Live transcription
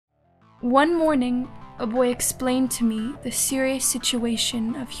One morning, a boy explained to me the serious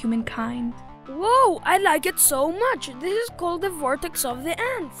situation of humankind. Whoa, I like it so much. This is called the vortex of the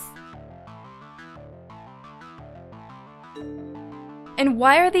ants. And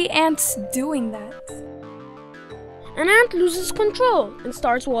why are the ants doing that? An ant loses control and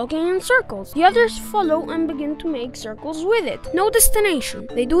starts walking in circles. The others follow and begin to make circles with it. No destination.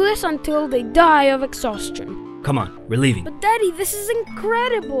 They do this until they die of exhaustion. Come on, we're leaving. But Daddy, this is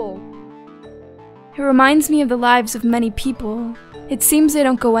incredible. It reminds me of the lives of many people. It seems they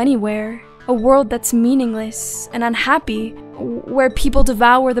don't go anywhere. A world that's meaningless and unhappy, where people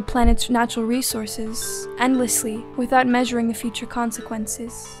devour the planet's natural resources endlessly without measuring the future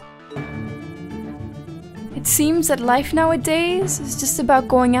consequences. It seems that life nowadays is just about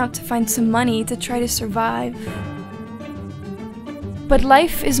going out to find some money to try to survive. But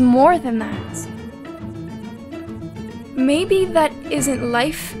life is more than that. Maybe that isn't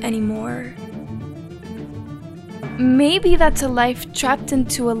life anymore. Maybe that's a life trapped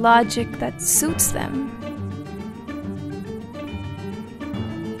into a logic that suits them.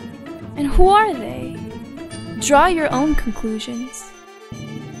 And who are they? Draw your own conclusions.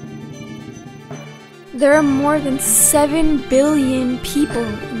 There are more than 7 billion people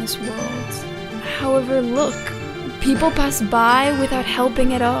in this world. However, look, people pass by without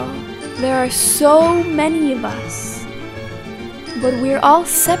helping at all. There are so many of us. But we're all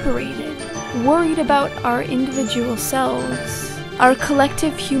separated, worried about our individual selves. Our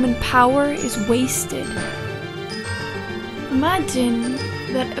collective human power is wasted. Imagine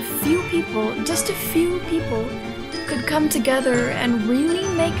that a few people, just a few people, could come together and really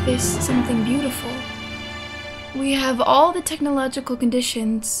make this something beautiful. We have all the technological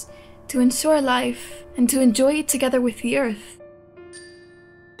conditions to ensure life and to enjoy it together with the earth.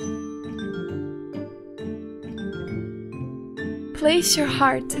 Place your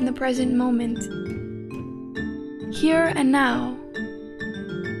heart in the present moment, here and now.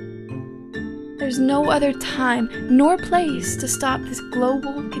 There's no other time nor place to stop this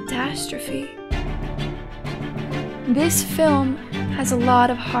global catastrophe. This film has a lot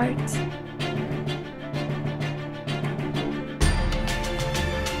of heart.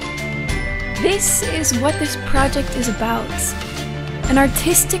 This is what this project is about. An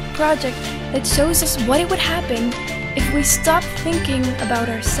artistic project that shows us what it would happen if we stop thinking about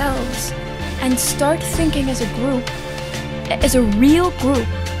ourselves and start thinking as a group, as a real group.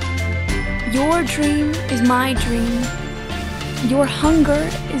 Your dream is my dream. Your hunger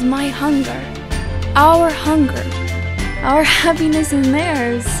is my hunger. Our hunger, our happiness is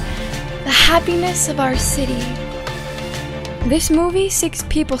theirs. The happiness of our city. This movie seeks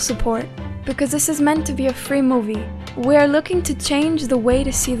people support because this is meant to be a free movie. We are looking to change the way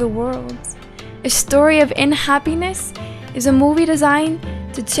to see the world. A Story of Unhappiness is a movie designed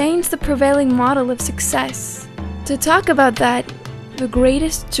to change the prevailing model of success. To talk about that, the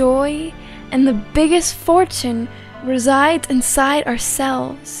greatest joy and the biggest fortune resides inside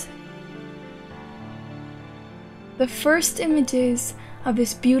ourselves. The first images of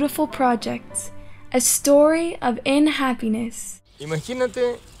this beautiful project, A Story of Unhappiness.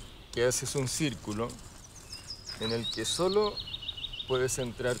 Imagínate que haces un círculo en el que solo puedes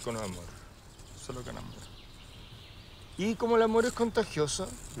entrar con amor. Solo con amor. Y como el amor es contagioso,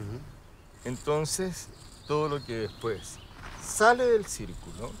 entonces todo lo que después sale del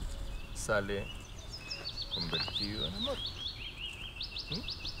círculo, sale convertido en amor.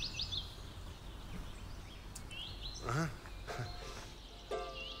 Ajá.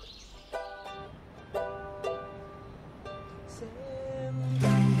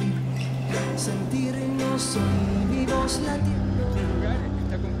 Sentirnos vivos latiendo. El lugar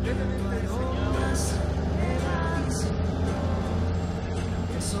está completamente diseñado.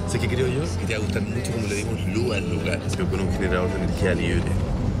 Sé que creo yo que te va a gustar mucho como le dimos luz al lugar, pero con un generador de energía libre.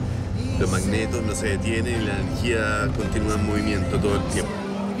 Los magnetos no se detienen y la energía continúa en movimiento todo el tiempo.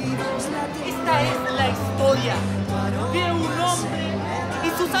 Esta es la historia de un hombre y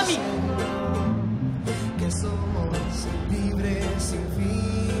sus amigos. Que somos libres sin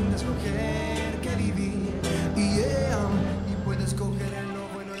fin de escoger que vivir. Y puedes escoger en lo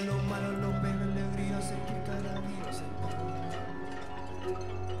bueno, en lo malo, en lo peor, en la alegría, sentir cada día, sentir.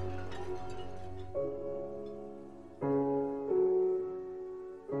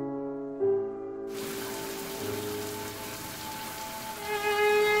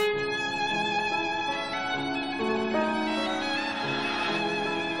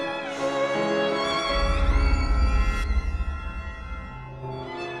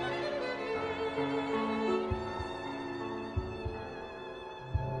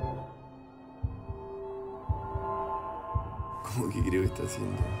 Como que creo que está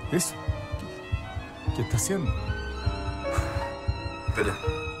haciendo? ¿Eso? ¿Qué está haciendo? Espera.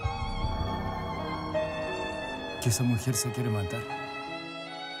 Que esa mujer se quiere matar.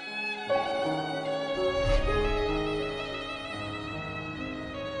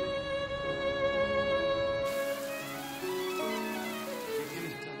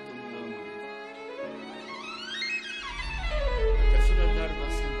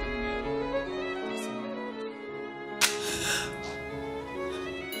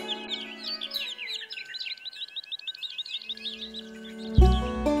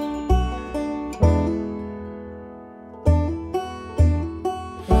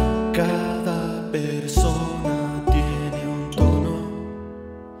 Cada persona tiene un tono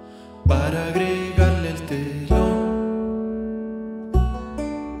para agregarle el telón.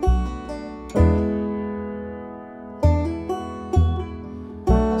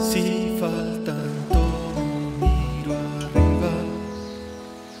 Si faltan tonos, miro arriba,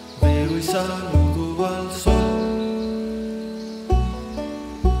 veo y saludo al sol.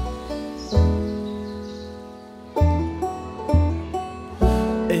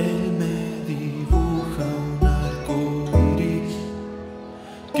 Él me dibuja un arco iris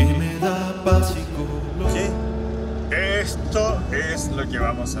que me da paz y color. ¿Qué? Esto es lo que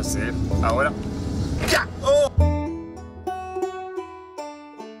vamos a hacer ahora. ¡Ya! ¡Oh!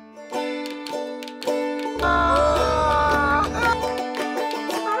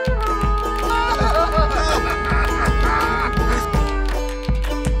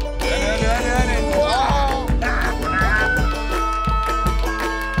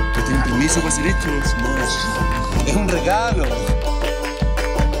 ¿Usted tiene permiso para hacer esto? No, es un regalo.